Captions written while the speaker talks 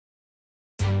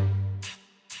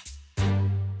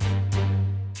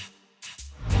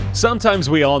Sometimes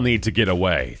we all need to get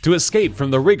away, to escape from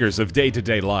the rigors of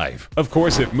day-to-day life. Of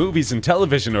course, if movies and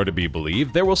television are to be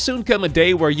believed, there will soon come a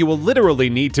day where you will literally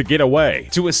need to get away,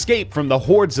 to escape from the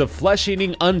hordes of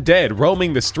flesh-eating undead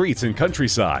roaming the streets and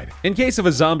countryside. In case of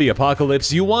a zombie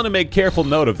apocalypse, you want to make careful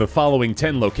note of the following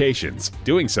 10 locations.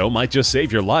 Doing so might just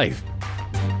save your life.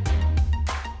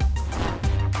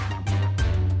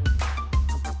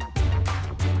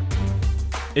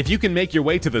 If you can make your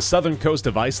way to the southern coast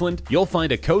of Iceland, you'll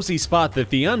find a cozy spot that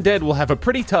the undead will have a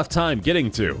pretty tough time getting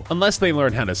to, unless they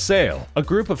learn how to sail. A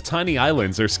group of tiny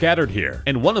islands are scattered here,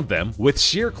 and one of them, with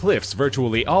sheer cliffs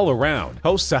virtually all around,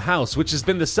 hosts a house which has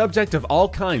been the subject of all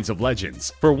kinds of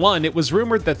legends. For one, it was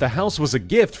rumored that the house was a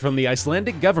gift from the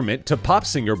Icelandic government to pop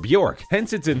singer Björk,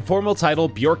 hence its informal title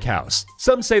Björk House.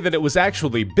 Some say that it was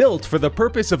actually built for the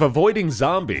purpose of avoiding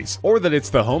zombies, or that it's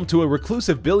the home to a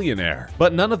reclusive billionaire,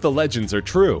 but none of the legends are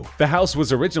true. The house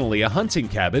was originally a hunting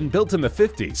cabin built in the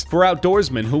 50s for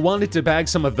outdoorsmen who wanted to bag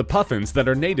some of the puffins that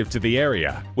are native to the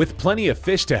area. With plenty of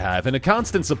fish to have and a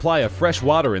constant supply of fresh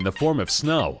water in the form of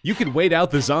snow, you could wait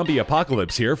out the zombie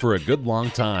apocalypse here for a good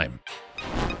long time.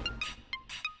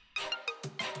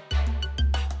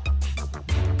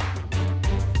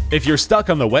 If you're stuck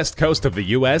on the west coast of the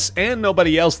US and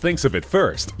nobody else thinks of it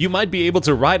first, you might be able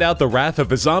to ride out the wrath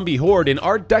of a zombie horde in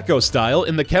Art Deco style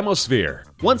in the Chemosphere.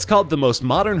 Once called the most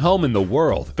modern home in the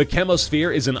world, the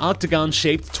Chemosphere is an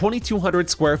octagon-shaped 2,200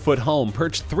 square foot home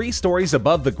perched 3 stories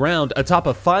above the ground atop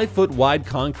a 5-foot wide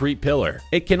concrete pillar.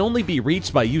 It can only be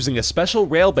reached by using a special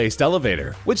rail-based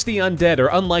elevator, which the undead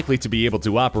are unlikely to be able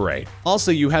to operate.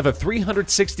 Also, you have a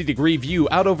 360-degree view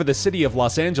out over the city of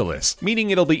Los Angeles,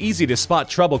 meaning it'll be easy to spot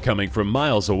trouble coming from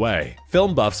miles away.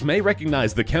 Film buffs may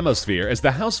recognize the Chemosphere as the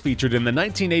house featured in the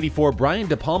 1984 Brian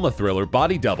De Palma thriller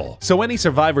Body Double, so any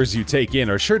survivors you take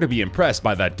in are sure to be impressed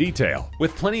by that detail.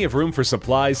 With plenty of room for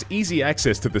supplies, easy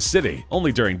access to the city,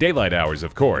 only during daylight hours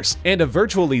of course, and a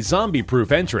virtually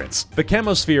zombie-proof entrance, the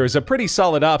Chemosphere is a pretty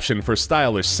solid option for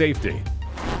stylish safety.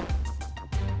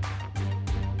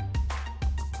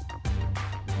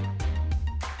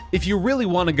 If you really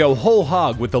want to go whole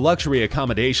hog with the luxury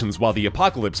accommodations while the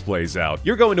apocalypse plays out,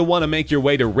 you're going to want to make your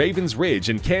way to Ravens Ridge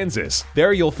in Kansas.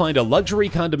 There you'll find a luxury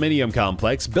condominium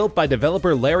complex built by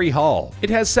developer Larry Hall. It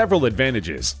has several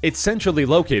advantages. It's centrally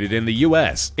located in the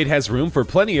US, it has room for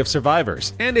plenty of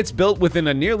survivors, and it's built within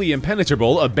a nearly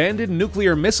impenetrable abandoned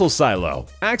nuclear missile silo.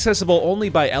 Accessible only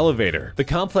by elevator, the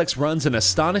complex runs an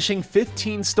astonishing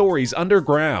 15 stories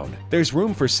underground. There's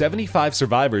room for 75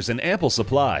 survivors and ample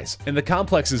supplies, and the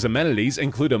complex's amenities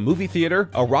include a movie theater,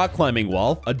 a rock climbing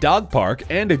wall, a dog park,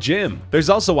 and a gym. There's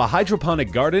also a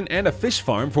hydroponic garden and a fish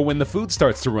farm for when the food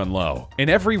starts to run low. And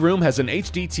every room has an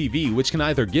HD TV which can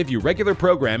either give you regular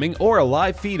programming or a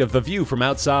live feed of the view from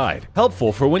outside.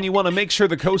 Helpful for when you want to make sure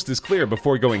the coast is clear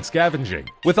before going scavenging.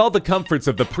 With all the comforts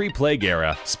of the pre-plague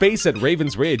era, space at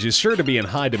Ravens Ridge is sure to be in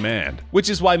high demand,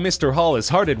 which is why Mr. Hall is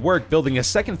hard at work building a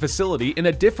second facility in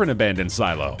a different abandoned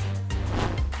silo.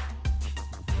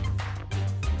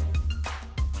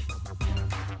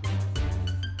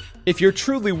 If you're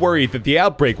truly worried that the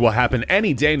outbreak will happen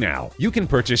any day now, you can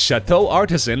purchase Chateau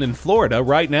Artisan in Florida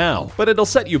right now, but it'll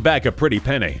set you back a pretty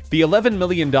penny. The $11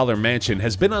 million mansion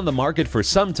has been on the market for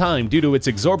some time due to its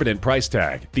exorbitant price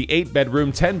tag. The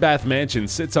 8-bedroom, 10-bath mansion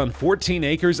sits on 14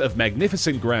 acres of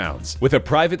magnificent grounds, with a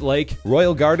private lake,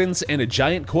 royal gardens, and a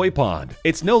giant koi pond.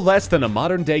 It's no less than a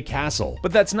modern-day castle,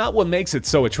 but that's not what makes it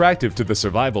so attractive to the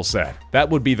survival set. That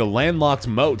would be the landlocked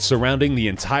moat surrounding the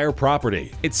entire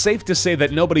property. It's safe to say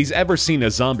that nobody's ever seen a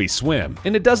zombie swim,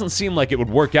 and it doesn't seem like it would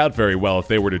work out very well if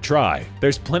they were to try.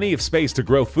 There's plenty of space to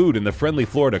grow food in the friendly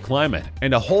Florida climate,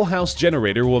 and a whole house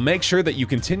generator will make sure that you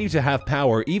continue to have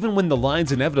power even when the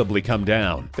lines inevitably come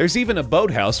down. There's even a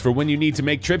boathouse for when you need to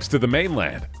make trips to the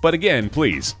mainland. But again,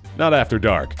 please, not after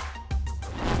dark.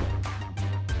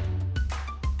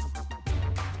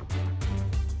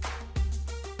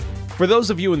 For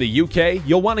those of you in the UK,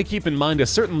 you'll want to keep in mind a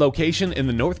certain location in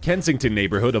the North Kensington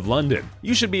neighborhood of London.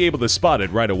 You should be able to spot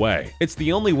it right away. It's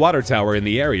the only water tower in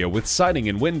the area with siding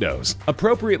and windows.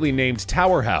 Appropriately named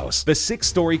Tower House, the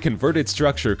 6-story converted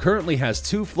structure currently has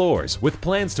 2 floors, with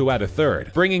plans to add a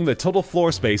 3rd, bringing the total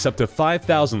floor space up to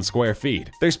 5,000 square feet.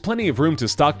 There's plenty of room to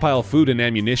stockpile food and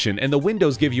ammunition, and the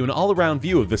windows give you an all-around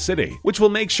view of the city, which will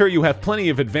make sure you have plenty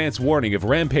of advance warning of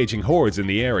rampaging hordes in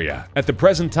the area. At the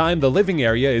present time, the living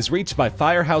area is reached by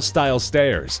firehouse-style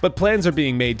stairs, but plans are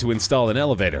being made to install an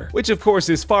elevator, which of course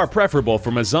is far preferable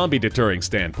from a zombie-deterring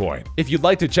standpoint. If you'd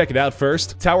like to check it out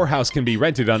first, Tower House can be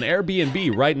rented on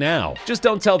Airbnb right now. Just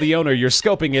don't tell the owner you're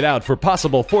scoping it out for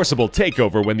possible forcible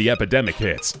takeover when the epidemic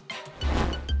hits.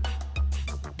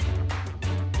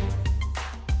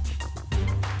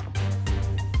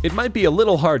 it might be a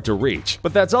little hard to reach,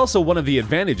 but that's also one of the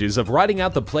advantages of riding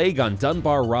out the plague on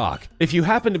Dunbar Rock. If you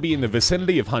happen to be in the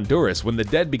vicinity of Honduras when the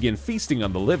dead begin feasting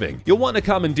on the living, you'll want to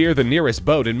commandeer the nearest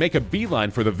boat and make a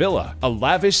beeline for the villa, a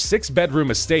lavish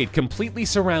 6-bedroom estate completely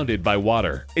surrounded by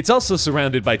water. It's also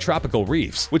surrounded by tropical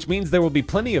reefs, which means there will be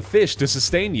plenty of fish to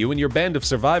sustain you and your band of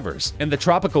survivors. And the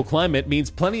tropical climate means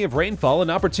plenty of rainfall and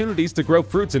opportunities to grow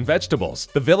fruits and vegetables.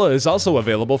 The villa is also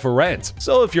available for rent,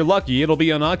 so if you're lucky, it'll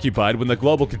be unoccupied when the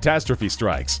global catastrophe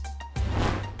strikes.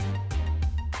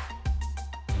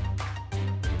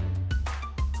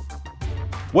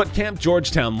 What Camp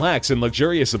Georgetown lacks in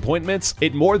luxurious appointments,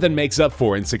 it more than makes up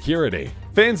for in security.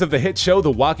 Fans of the hit show The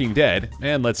Walking Dead,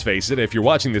 and let's face it, if you're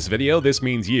watching this video, this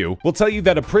means you, will tell you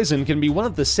that a prison can be one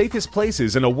of the safest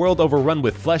places in a world overrun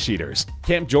with flesh eaters.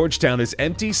 Camp Georgetown is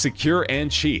empty, secure, and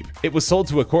cheap. It was sold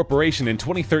to a corporation in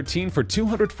 2013 for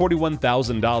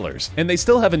 $241,000, and they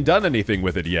still haven't done anything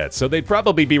with it yet, so they'd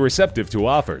probably be receptive to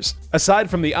offers. Aside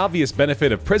from the obvious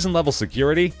benefit of prison-level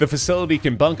security, the facility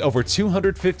can bunk over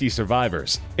 250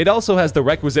 survivors. It also has the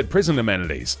requisite prison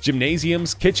amenities: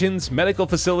 gymnasiums, kitchens, medical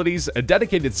facilities, a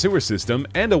dedicated sewer system,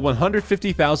 and a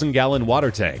 150,000-gallon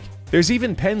water tank. There's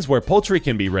even pens where poultry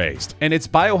can be raised, and its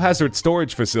biohazard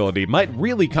storage facility might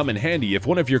really come in handy if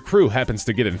one of your crew happens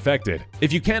to get infected.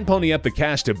 If you can't pony up the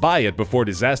cash to buy it before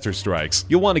disaster strikes,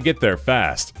 you'll want to get there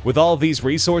fast. With all these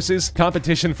resources,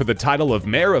 competition for the title of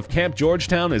Mayor of Camp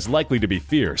Georgetown is likely to be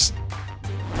fierce.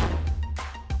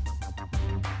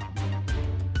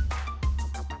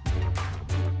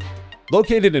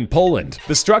 Located in Poland,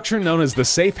 the structure known as the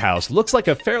Safe House looks like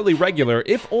a fairly regular,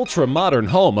 if ultra-modern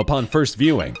home upon first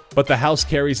viewing. But the house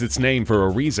carries its name for a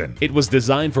reason. It was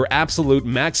designed for absolute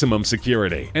maximum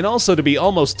security, and also to be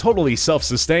almost totally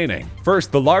self-sustaining.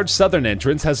 First, the large southern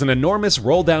entrance has an enormous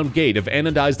roll-down gate of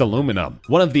anodized aluminum.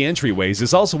 One of the entryways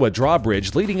is also a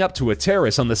drawbridge leading up to a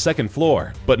terrace on the second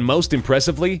floor. But most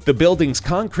impressively, the building's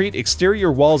concrete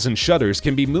exterior walls and shutters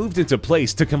can be moved into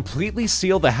place to completely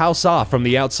seal the house off from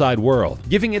the outside world,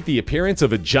 giving it the appearance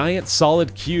of a giant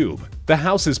solid cube. The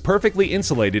house is perfectly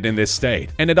insulated in this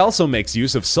state, and it also makes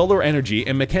use of solar energy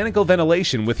and mechanical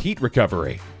ventilation with heat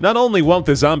recovery. Not only won't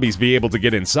the zombies be able to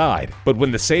get inside, but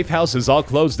when the safe house is all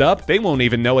closed up, they won't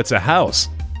even know it's a house.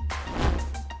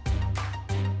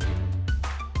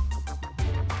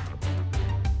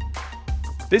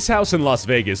 This house in Las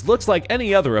Vegas looks like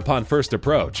any other upon first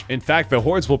approach. In fact, the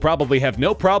hordes will probably have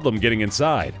no problem getting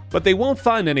inside. But they won't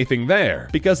find anything there,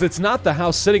 because it's not the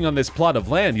house sitting on this plot of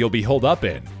land you'll be holed up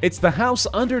in. It's the house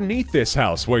underneath this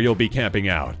house where you'll be camping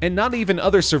out, and not even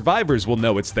other survivors will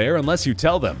know it's there unless you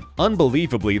tell them.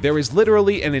 Unbelievably, there is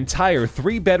literally an entire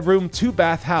 3-bedroom,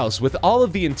 2-bath house with all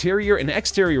of the interior and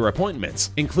exterior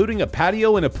appointments, including a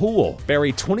patio and a pool,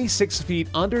 buried 26 feet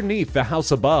underneath the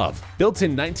house above. Built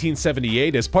in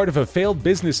 1978 as part of a failed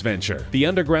business venture, the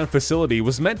underground facility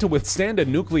was meant to withstand a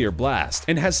nuclear blast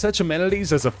and has such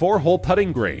amenities as a 4-hole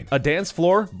putting green, a dance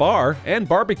floor, bar, and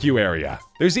barbecue area.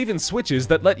 There's even switches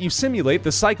that let you simulate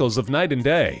the cycles of night and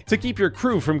day to keep your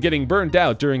crew from getting burned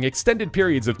out during extended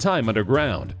periods of time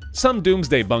underground. Some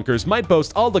doomsday bunkers might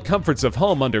boast all the comforts of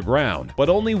home underground, but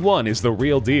only one is the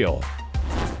real deal.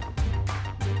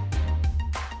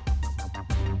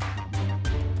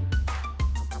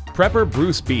 Prepper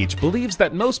Bruce Beach believes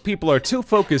that most people are too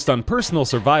focused on personal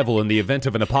survival in the event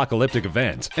of an apocalyptic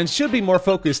event, and should be more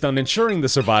focused on ensuring the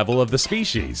survival of the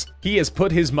species. He has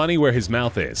put his money where his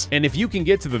mouth is, and if you can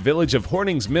get to the village of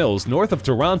Hornings Mills north of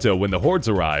Toronto when the hordes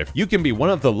arrive, you can be one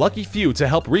of the lucky few to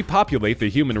help repopulate the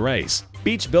human race.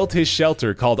 Beach built his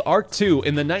shelter called Ark 2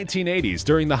 in the 1980s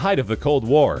during the height of the Cold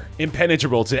War.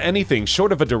 Impenetrable to anything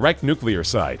short of a direct nuclear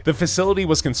site, the facility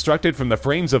was constructed from the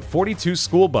frames of 42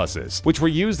 school buses, which were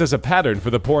used as a pattern for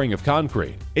the pouring of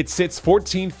concrete. It sits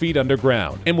 14 feet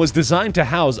underground and was designed to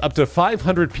house up to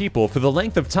 500 people for the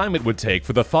length of time it would take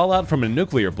for the fallout from a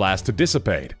nuclear blast to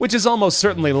dissipate, which is almost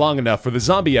certainly long enough for the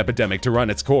zombie epidemic to run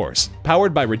its course.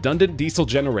 Powered by redundant diesel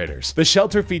generators, the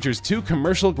shelter features 2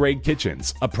 commercial-grade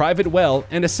kitchens, a private well,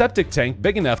 and a septic tank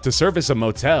big enough to service a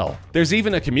motel. There's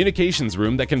even a communications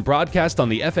room that can broadcast on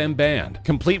the FM band,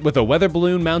 complete with a weather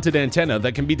balloon-mounted antenna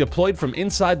that can be deployed from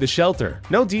inside the shelter.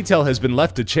 No detail has been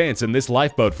left to chance in this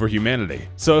lifeboat for humanity.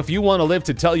 So if you want to live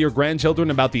to tell your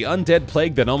grandchildren about the undead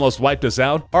plague that almost wiped us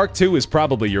out, Ark 2 is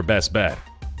probably your best bet.